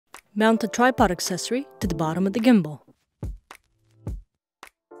Mount the tripod accessory to the bottom of the gimbal.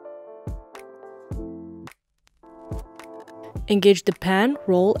 Engage the pan,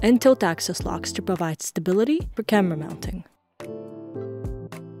 roll, and tilt axis locks to provide stability for camera mounting.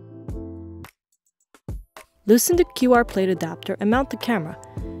 Loosen the QR plate adapter and mount the camera.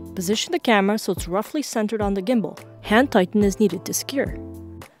 Position the camera so it's roughly centered on the gimbal. Hand tighten as needed to secure.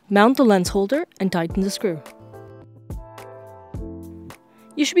 Mount the lens holder and tighten the screw.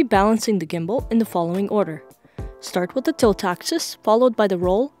 You should be balancing the gimbal in the following order. Start with the tilt axis, followed by the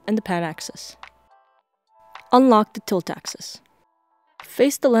roll and the pan axis. Unlock the tilt axis.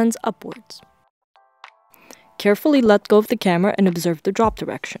 Face the lens upwards. Carefully let go of the camera and observe the drop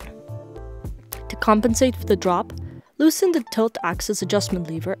direction. To compensate for the drop, loosen the tilt axis adjustment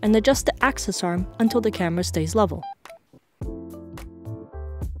lever and adjust the axis arm until the camera stays level.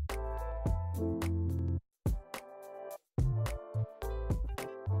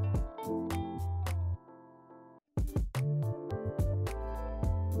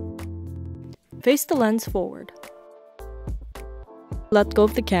 Face the lens forward. Let go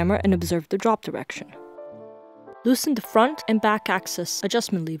of the camera and observe the drop direction. Loosen the front and back axis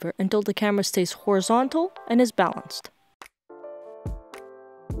adjustment lever until the camera stays horizontal and is balanced.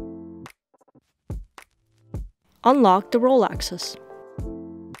 Unlock the roll axis.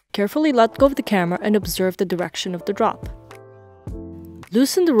 Carefully let go of the camera and observe the direction of the drop.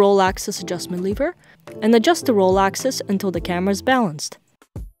 Loosen the roll axis adjustment lever and adjust the roll axis until the camera is balanced.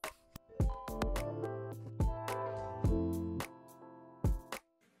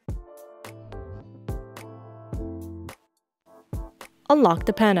 Unlock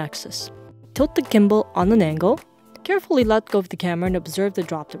the pan axis. Tilt the gimbal on an angle. Carefully let go of the camera and observe the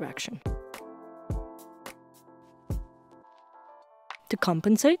drop direction. To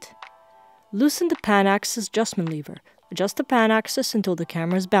compensate, loosen the pan axis adjustment lever. Adjust the pan axis until the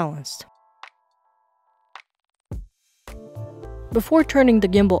camera is balanced. Before turning the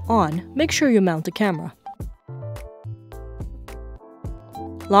gimbal on, make sure you mount the camera.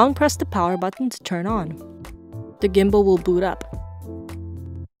 Long press the power button to turn on. The gimbal will boot up.